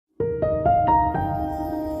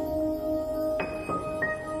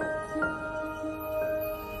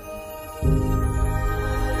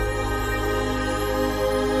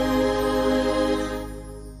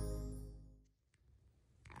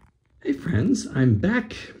friends, I'm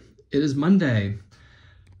back. It is Monday.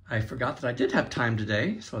 I forgot that I did have time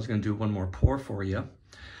today, so I was going to do one more pour for you.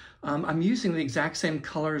 I'm using the exact same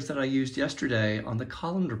colors that I used yesterday on the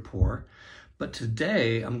colander pour, but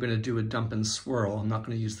today I'm going to do a dump and swirl. I'm not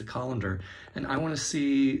going to use the colander, and I want to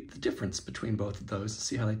see the difference between both of those and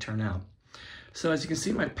see how they turn out. So as you can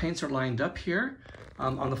see, my paints are lined up here.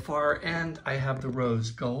 On the far end, I have the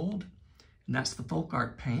rose gold, and that's the folk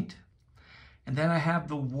art paint. And then I have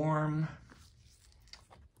the warm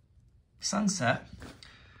sunset.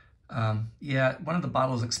 Yeah, one of the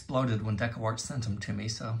bottles exploded when DecoArt sent them to me,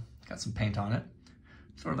 so got some paint on it.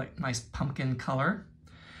 Sort of like nice pumpkin color.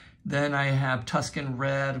 Then I have Tuscan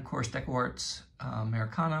red, of course, DecoArt's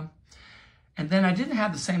Americana. And then I didn't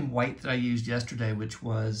have the same white that I used yesterday, which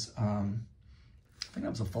was, I think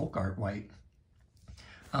that was a folk art white.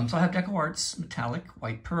 So I have DecoArt's metallic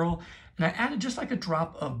white pearl, and I added just like a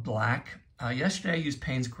drop of black. Yesterday I used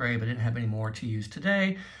Payne's Gray, but I didn't have any more to use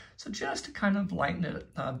today. So just to kind of lighten it,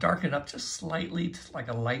 darken it up just slightly to like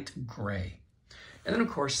a light gray. And then of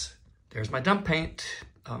course, there's my dump paint,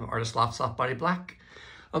 Artist Loft Soft Body Black.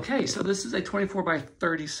 Okay, so this is a 24 by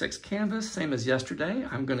 36 canvas, same as yesterday.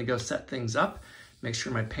 I'm gonna go set things up, make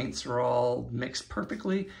sure my paints are all mixed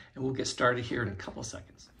perfectly, and we'll get started here in a couple of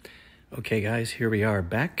seconds. Okay guys, here we are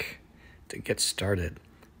back to get started.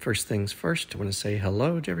 First things first, I wanna say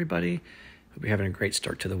hello to everybody. Hope you're having a great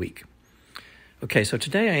start to the week. Okay, so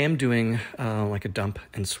today I am doing like a dump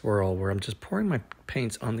and swirl where I'm just pouring my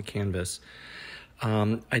paints on the canvas.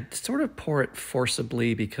 I sort of pour it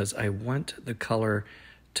forcibly because I want the color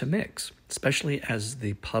to mix, especially as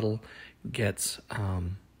the puddle gets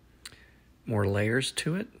more layers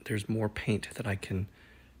to it. There's more paint that I can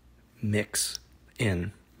mix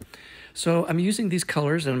in. So I'm using these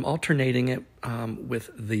colors and I'm alternating it with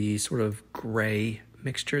the sort of gray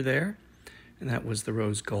mixture there. And that was the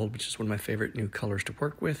rose gold, which is one of my favorite new colors to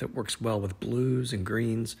work with. It works well with blues and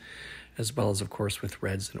greens, as well as, of course, with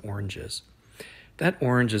reds and oranges. That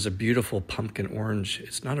orange is a beautiful pumpkin orange.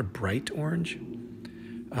 It's not a bright orange,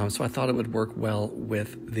 so I thought it would work well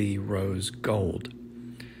with the rose gold.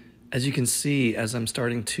 As you can see, as I'm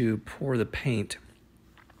starting to pour the paint,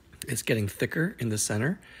 it's getting thicker in the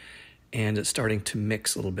center, and it's starting to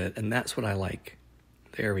mix a little bit, and that's what I like.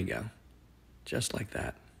 There we go, just like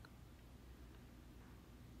that.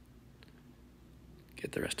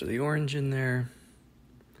 Get the rest of the orange in there.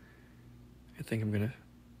 I think I'm gonna,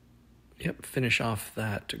 finish off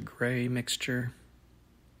that gray mixture.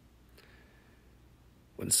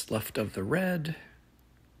 What's left of the red.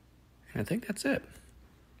 And I think that's it.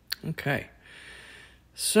 Okay.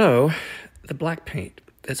 So, the black paint.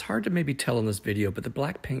 It's hard to maybe tell in this video, but the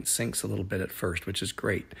black paint sinks a little bit at first, which is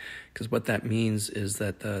great. Because what that means is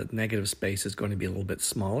that the negative space is going to be a little bit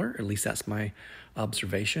smaller. At least that's my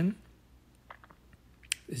observation.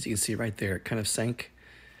 As you can see right there, it kind of sank.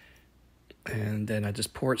 And then I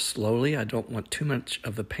just pour it slowly. I don't want too much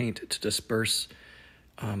of the paint to disperse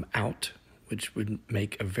out, which would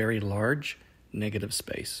make a very large negative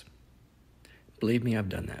space. Believe me, I've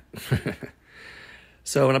done that.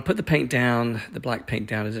 So when I put the paint down, the black paint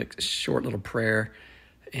down, is a short little prayer.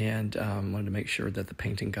 And wanted to make sure that the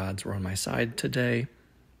painting gods were on my side today.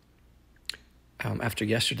 After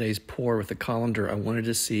yesterday's pour with the colander, I wanted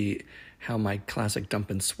to see how my classic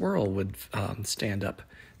dump and swirl would stand up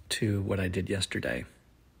to what I did yesterday.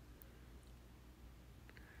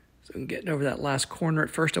 So I'm getting over that last corner.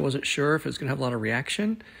 At first I wasn't sure if it was going to have a lot of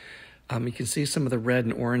reaction. You can see some of the red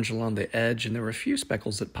and orange along the edge, and there were a few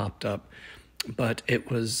speckles that popped up, but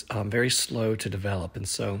it was very slow to develop. And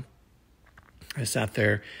so I sat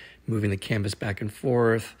there moving the canvas back and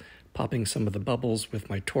forth, popping some of the bubbles with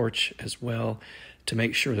my torch as well to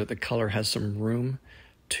make sure that the color has some room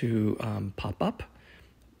to pop up,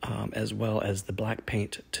 as well as the black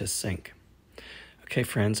paint to sink. Okay,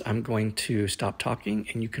 friends, I'm going to stop talking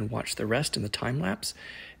and you can watch the rest in the time lapse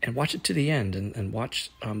and watch it to the end and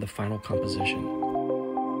watch the final composition.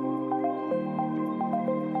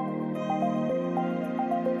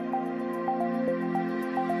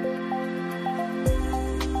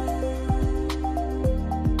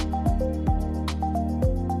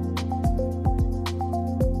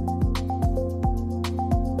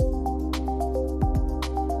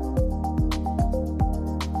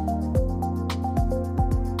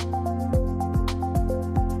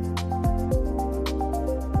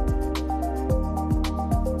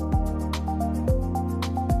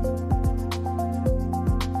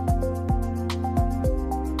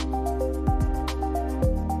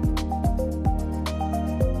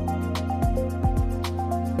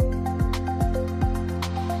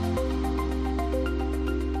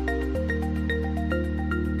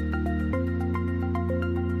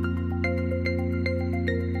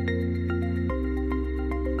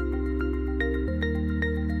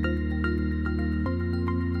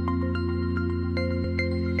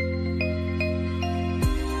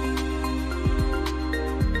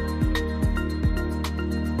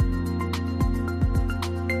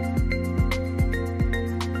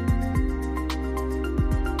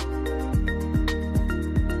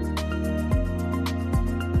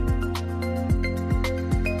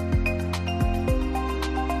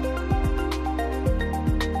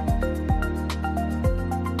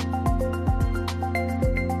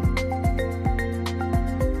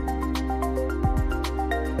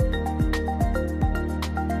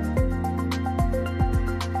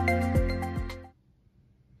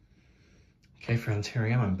 Okay, friends, here I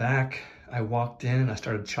am, I'm back. I walked in and I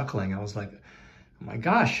started chuckling. I was like, oh my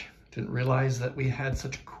gosh, didn't realize that we had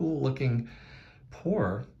such a cool looking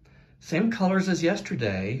pour. Same colors as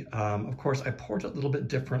yesterday. Of course, I poured it a little bit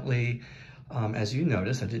differently. As you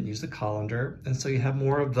notice, I didn't use the colander. And so you have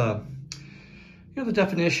more of the, the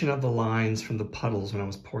definition of the lines from the puddles when I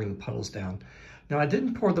was pouring the puddles down. Now, I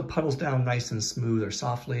didn't pour the puddles down nice and smooth or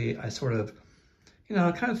softly. I sort of,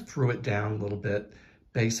 I kind of threw it down a little bit,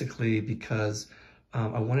 basically because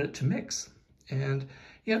I wanted it to mix. And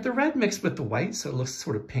yeah, the red mixed with the white, so it looks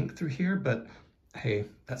sort of pink through here, but hey,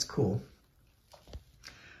 that's cool.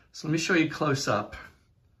 So let me show you close up.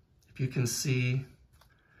 If you can see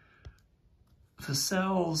the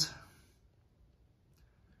cells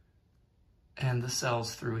and the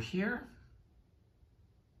cells through here.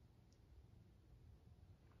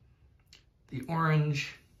 The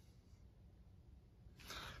orange.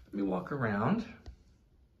 Let me walk around.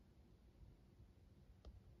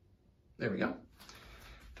 There we go.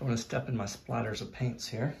 Don't want to step in my splatters of paints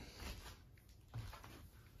here.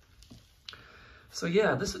 So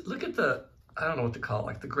yeah, look at the, I don't know what to call it,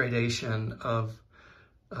 like the gradation of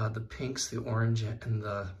the pinks, the orange, and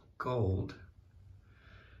the gold.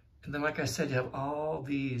 And then, like I said, you have all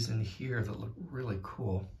these in here that look really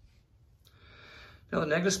cool. Now, the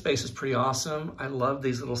negative space is pretty awesome. I love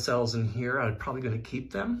these little cells in here. I'm probably going to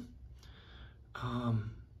keep them.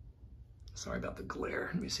 Sorry about the glare.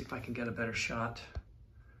 Let me see if I can get a better shot.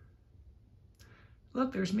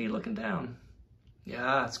 Look, there's me looking down.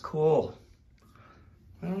 Yeah, it's cool.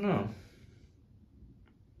 I don't know.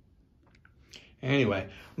 Anyway,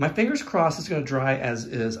 my fingers crossed it's going to dry as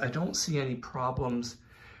is. I don't see any problems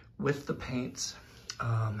with the paints.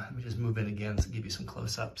 Let me just move in again to give you some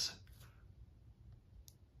close-ups.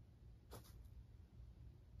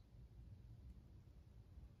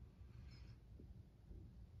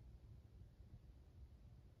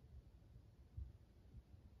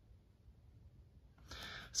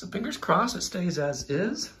 So fingers crossed it stays as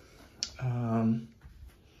is.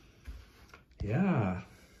 Yeah.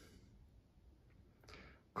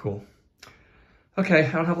 Cool. Okay,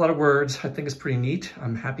 I don't have a lot of words. I think it's pretty neat.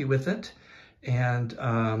 I'm happy with it. And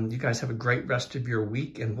you guys have a great rest of your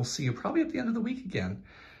week, and we'll see you probably at the end of the week again.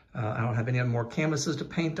 I don't have any more canvases to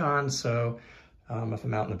paint on, so if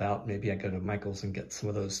I'm out and about, maybe I go to Michael's and get some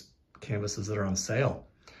of those canvases that are on sale.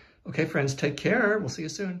 Okay, friends, take care. We'll see you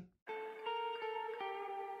soon.